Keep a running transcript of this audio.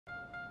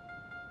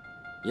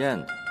燕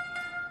的。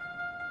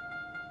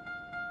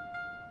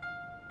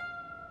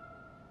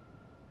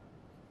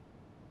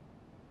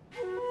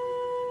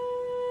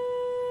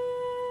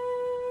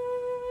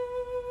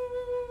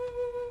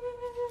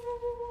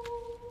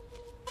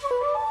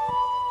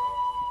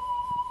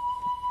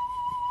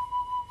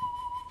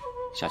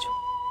下去吧。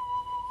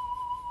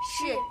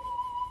是。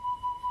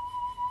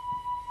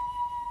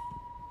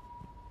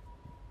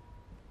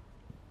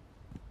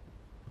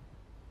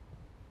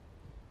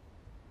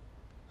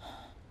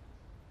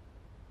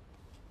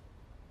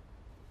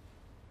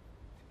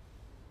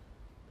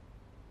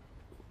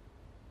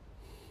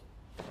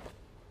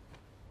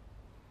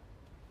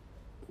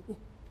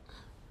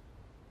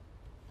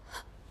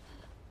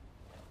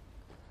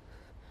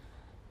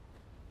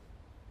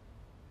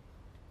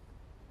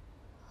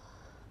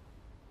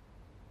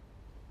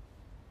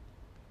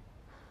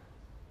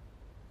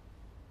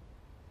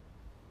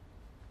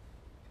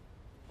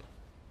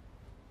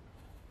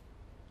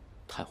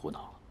太胡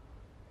闹了。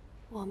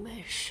我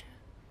没事，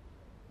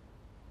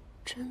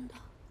真的。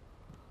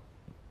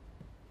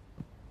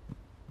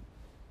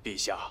陛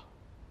下，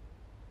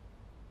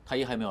太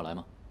医还没有来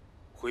吗？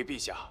回陛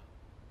下，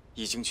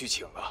已经去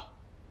请了。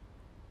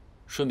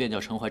顺便叫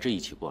陈怀之一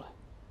起过来。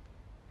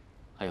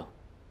还有，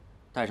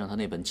带上他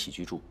那本起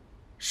居注。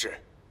是。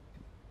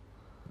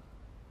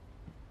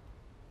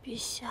陛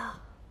下，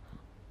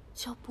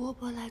叫伯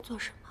伯来做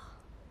什么？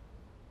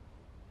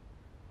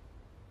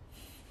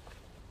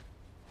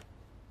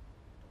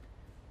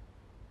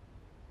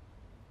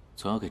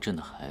 总要给朕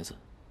的孩子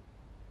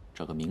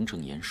找个名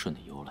正言顺的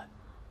由来。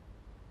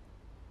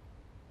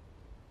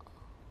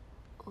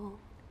哦，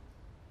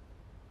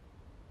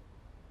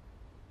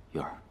玉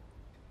儿，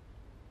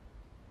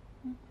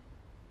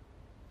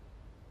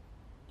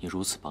你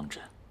如此帮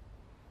朕，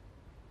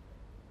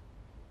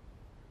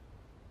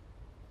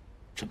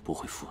朕不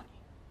会负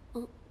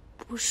你。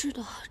不是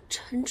的，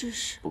臣只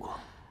是……不过，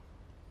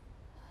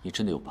你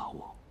真的有把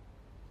握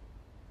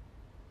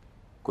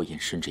过验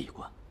身这一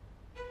关？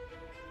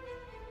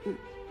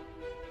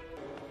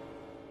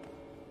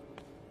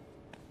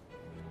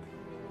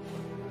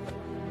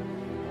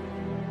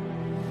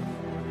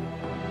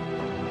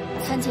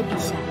 参见陛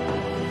下，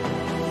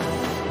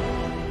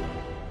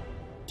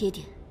爹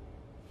爹。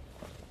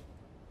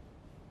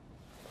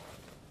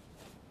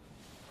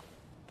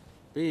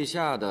陛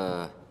下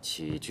的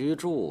起居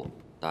注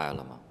带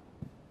了吗？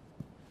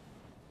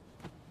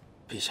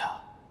陛下。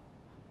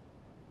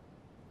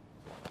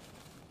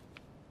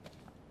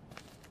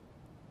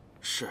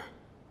 是。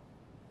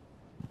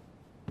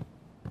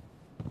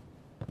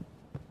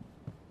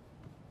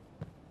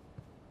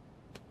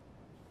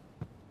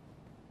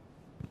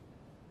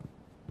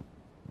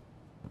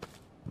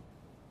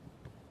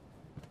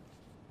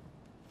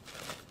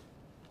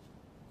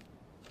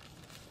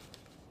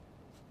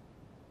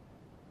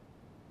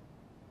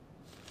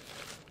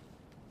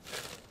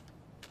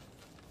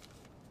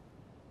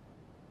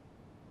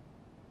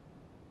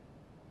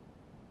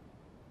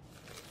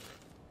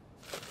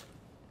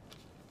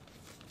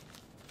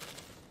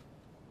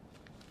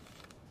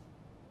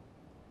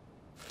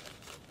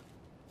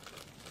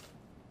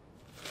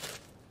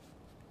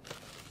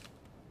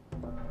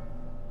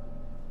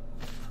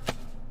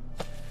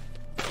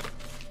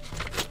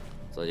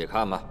自己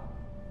看吧。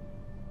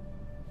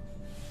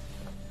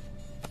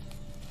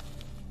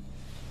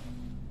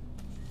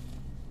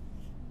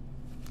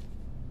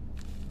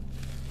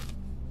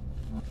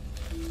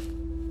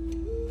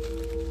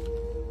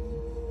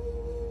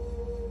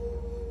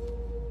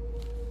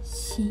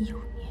辛酉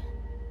年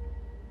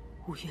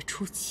5月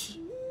初7，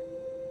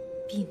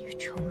婢女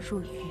程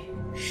若愚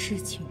侍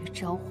寝于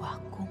昭华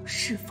宫，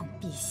侍奉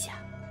陛下，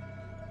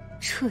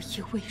彻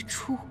夜未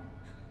出。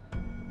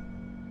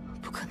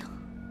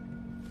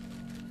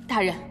 大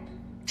人，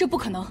这不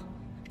可能，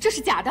这是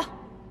假的。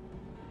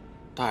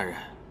大人，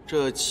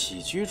这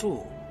起居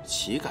注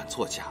岂敢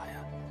作假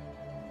呀？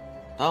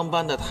当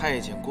班的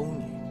太监宫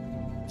女，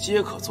皆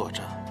可作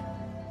证。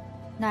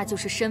那就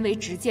是身为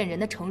执剑人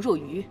的程若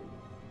愚，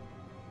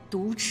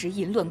渎职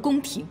淫乱宫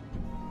廷。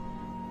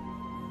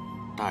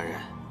大人，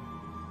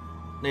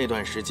那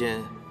段时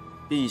间，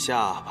陛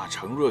下把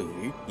程若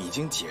愚已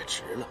经解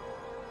职了，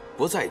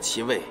不在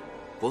其位，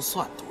不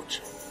算渎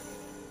职。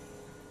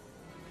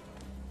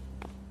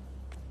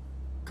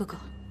 哥哥，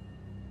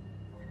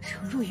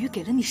程若愚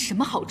给了你什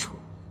么好处？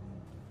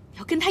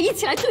要跟他一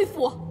起来对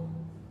付我？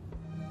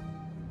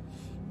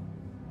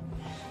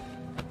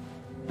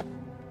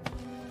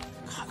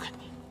看看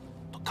你，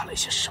都干了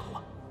些什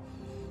么！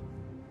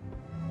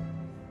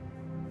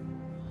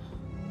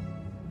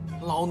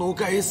老奴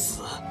该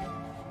死！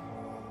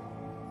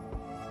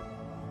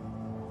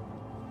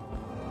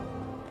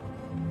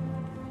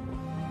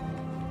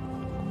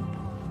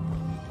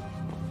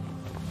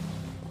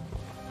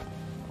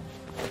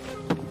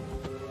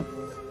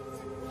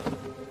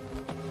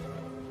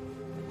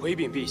回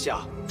禀陛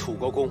下，楚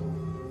国公，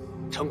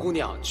程姑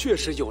娘确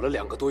实有了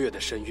2个多月的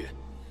身孕。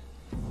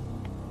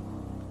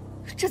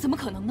这怎么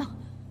可能呢？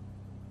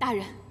大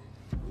人，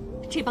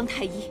这帮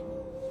太医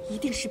一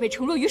定是被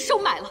程若愚收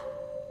买了。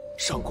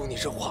上宫，你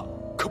这话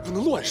可不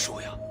能乱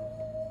说呀。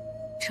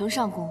程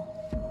上公，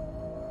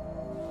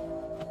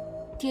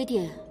爹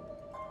爹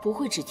不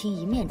会只听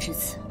一面之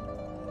词。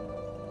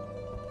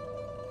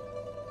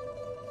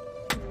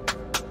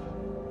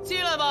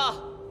进来吧。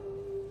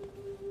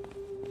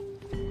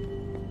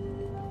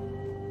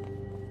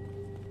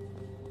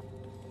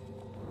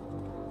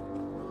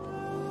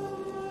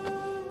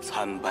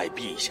参拜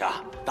陛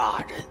下大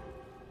人。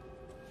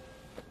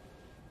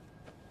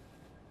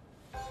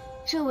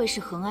这位是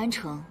恒安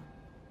城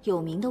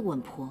有名的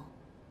稳婆，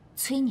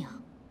崔娘。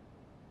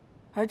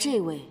而这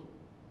位，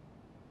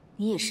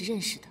你也是认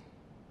识的。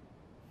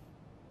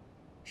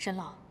沈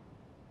老，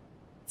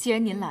既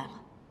然您来了，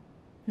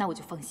那我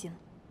就放心了。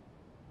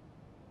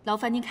劳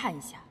烦您看一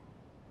下，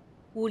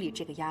屋里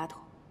这个丫头，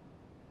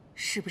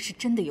是不是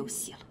真的有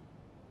戏了？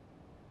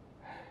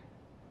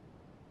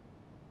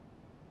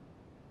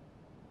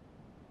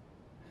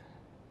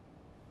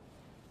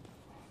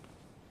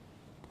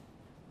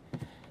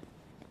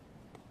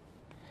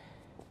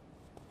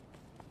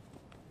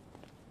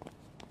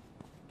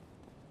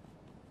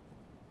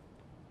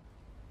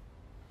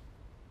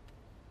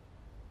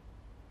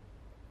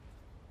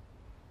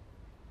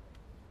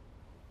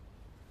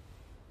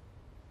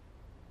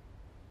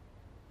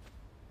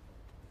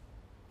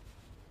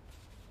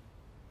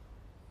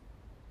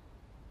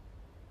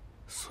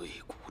碎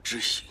骨之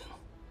刑，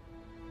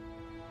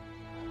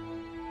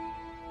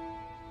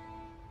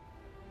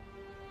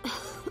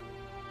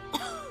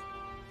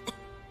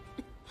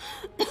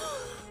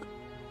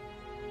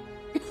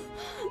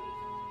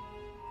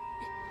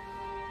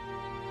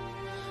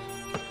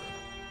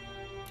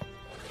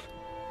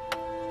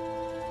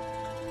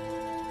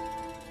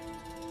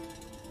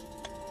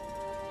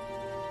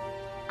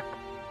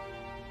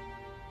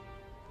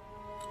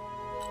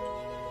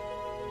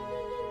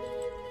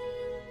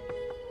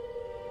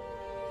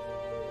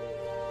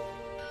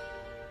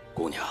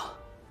姑娘，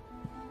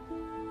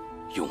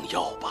用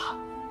药吧。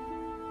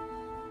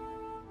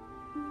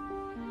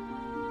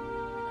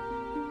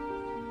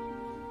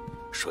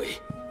水，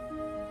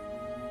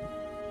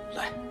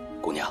来，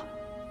姑娘，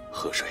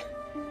喝水。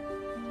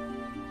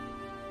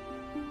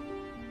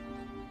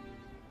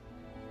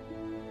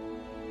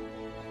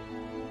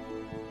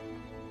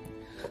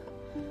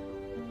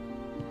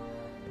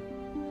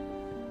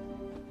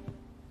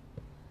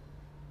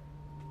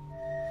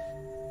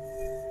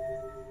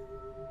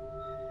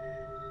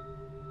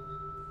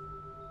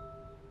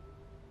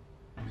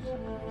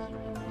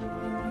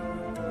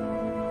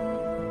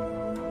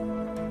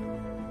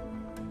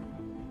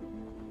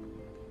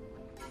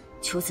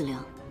裘子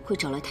良会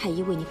找来太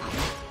医为你把脉，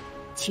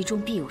其中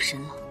必有神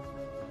老，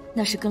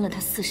那是跟了他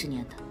40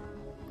年的，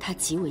他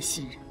极为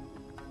信任。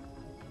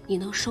你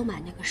能收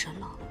买那个神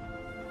老？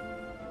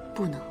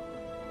不能。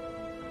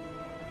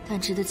但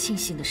值得庆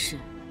幸的是，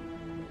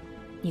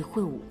你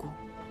会武功。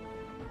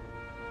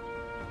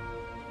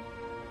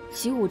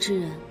习武之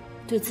人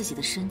对自己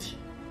的身体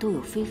都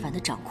有非凡的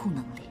掌控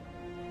能力。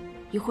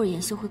一会儿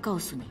研修会告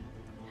诉你，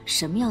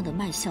什么样的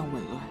脉象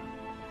紊乱，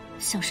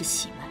像是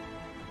喜脉。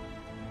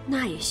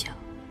那也行。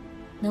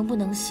能不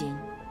能行，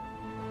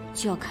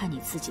就要看你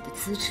自己的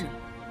资质了。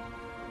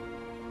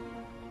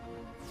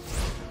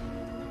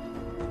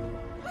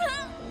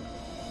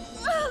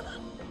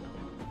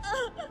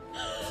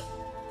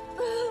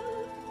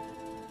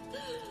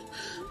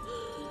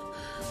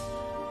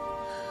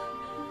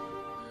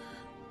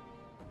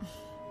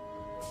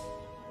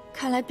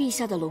看来陛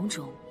下的龙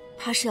种，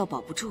怕是要保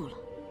不住了。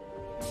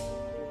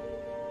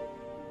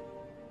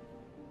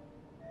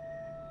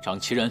长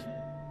其人。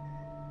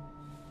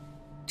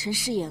臣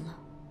失言了，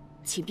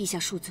请陛下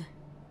恕罪。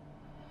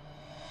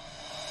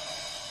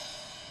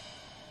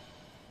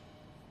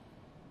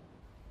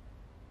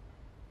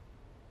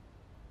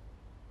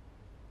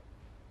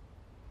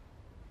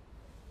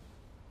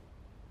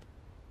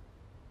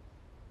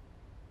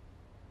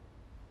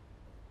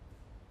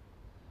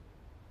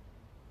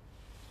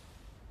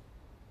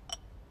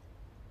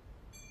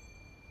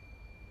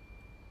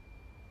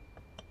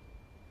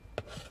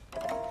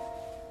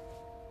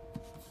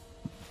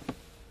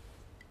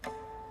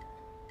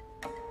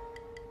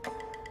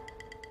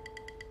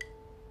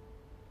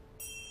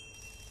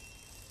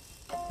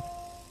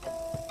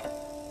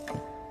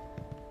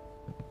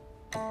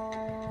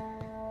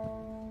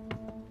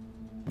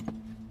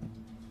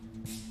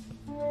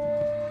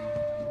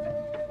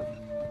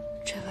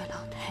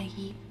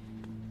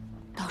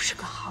是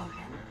个好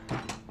人，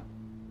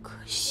可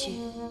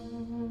惜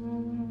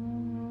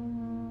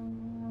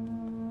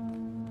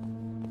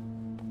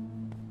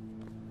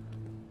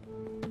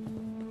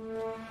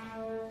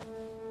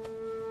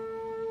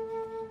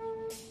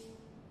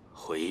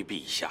回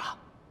陛下，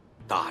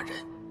大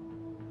人，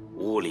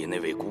屋里那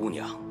位姑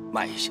娘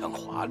脉象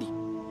华丽，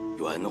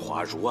圆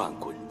滑如案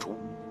滚珠，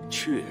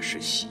确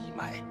是喜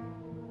脉。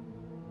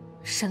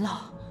沈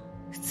老，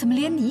怎么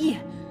连你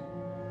也？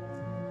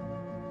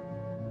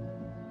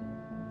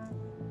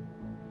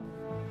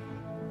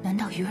难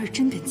道鱼儿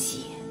真跟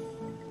急眼？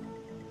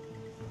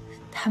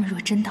他们若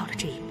真到了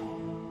这一步，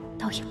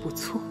倒也不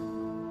错。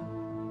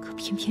可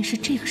偏偏是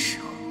这个时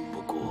候。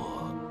不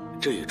过，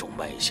这种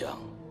脉象，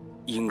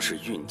应是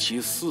孕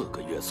期4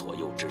个月左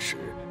右之时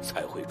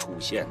才会出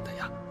现的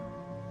呀。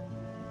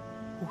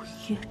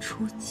5月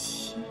初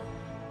7，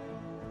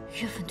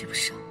月份对不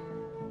上。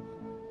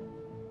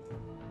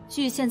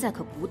距现在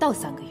可不到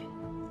3个月。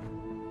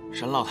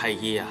沈老太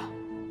医呀，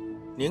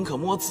您可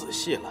摸仔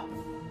细了，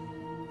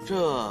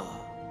这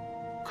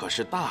可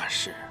是大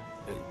事。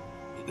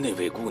那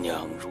位姑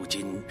娘如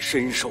今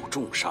身受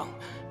重伤，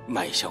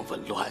脉象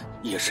紊乱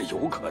也是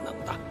有可能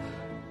的。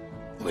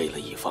为了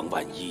以防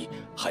万一，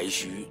还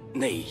需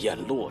内验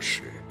落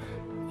实，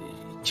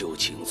就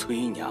请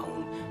崔娘。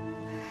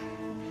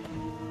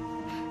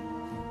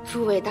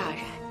诸位大人，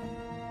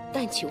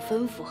但请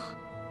吩咐。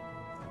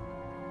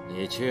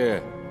你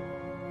去，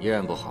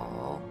验不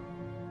好，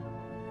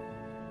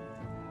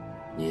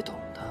你懂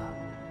的。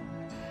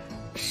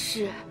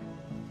是。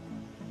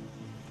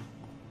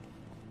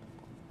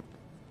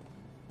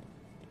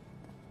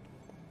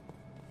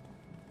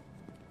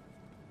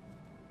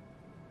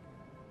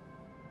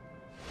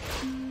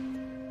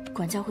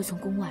管家会从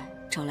宫外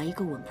找来一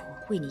个稳婆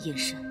为你验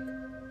身。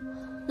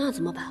那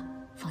怎么办？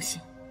放心，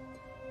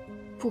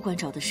不管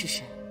找的是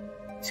谁，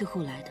最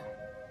后来的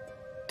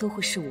都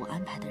会是我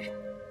安排的人。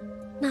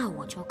那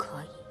我就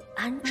可以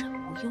安枕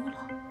无忧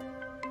了。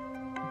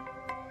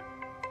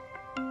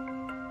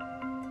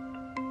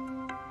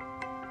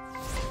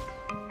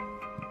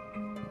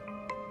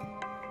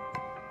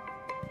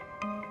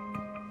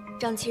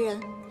张七人，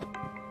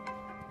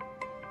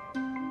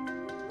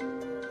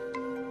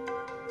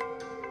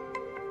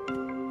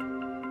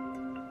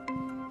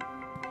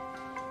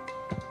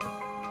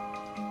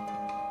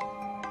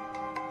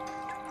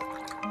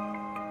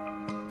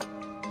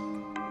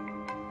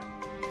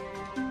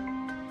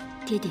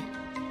爹爹，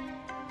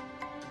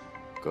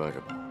搁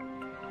着吧。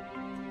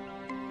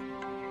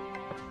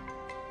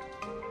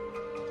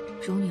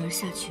容女儿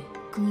下去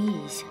更衣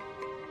一下。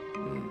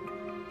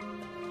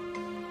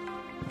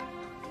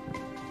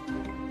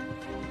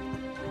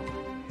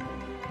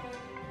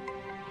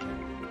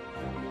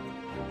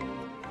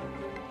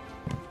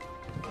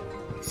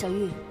小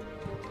玉，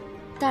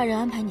大人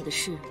安排你的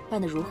事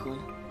办得如何了？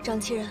张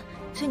七人，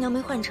崔娘没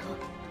换车。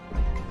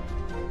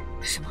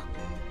什么？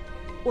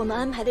我们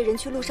安排的人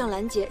去路上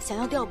拦截，想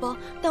要调包，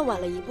但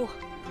晚了1步。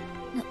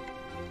那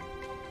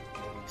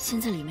现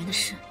在里面的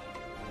事，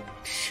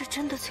是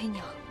真的，崔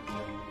娘。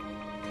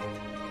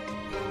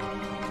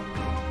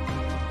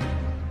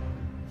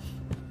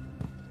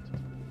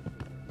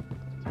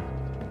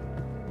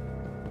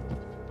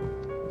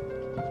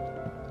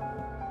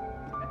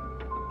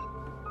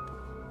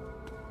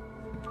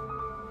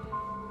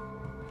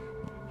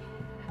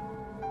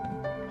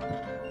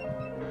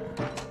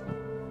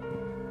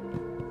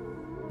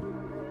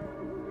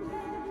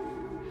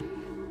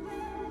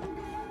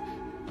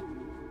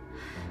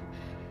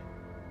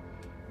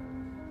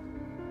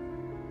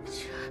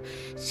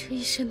这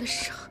一身的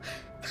伤，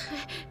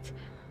太……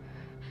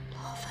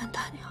劳烦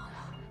大娘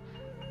了。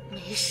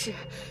没事，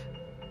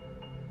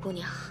姑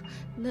娘，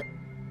那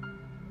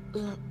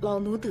老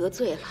奴得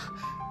罪了，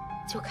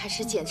就开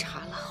始检查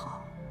了。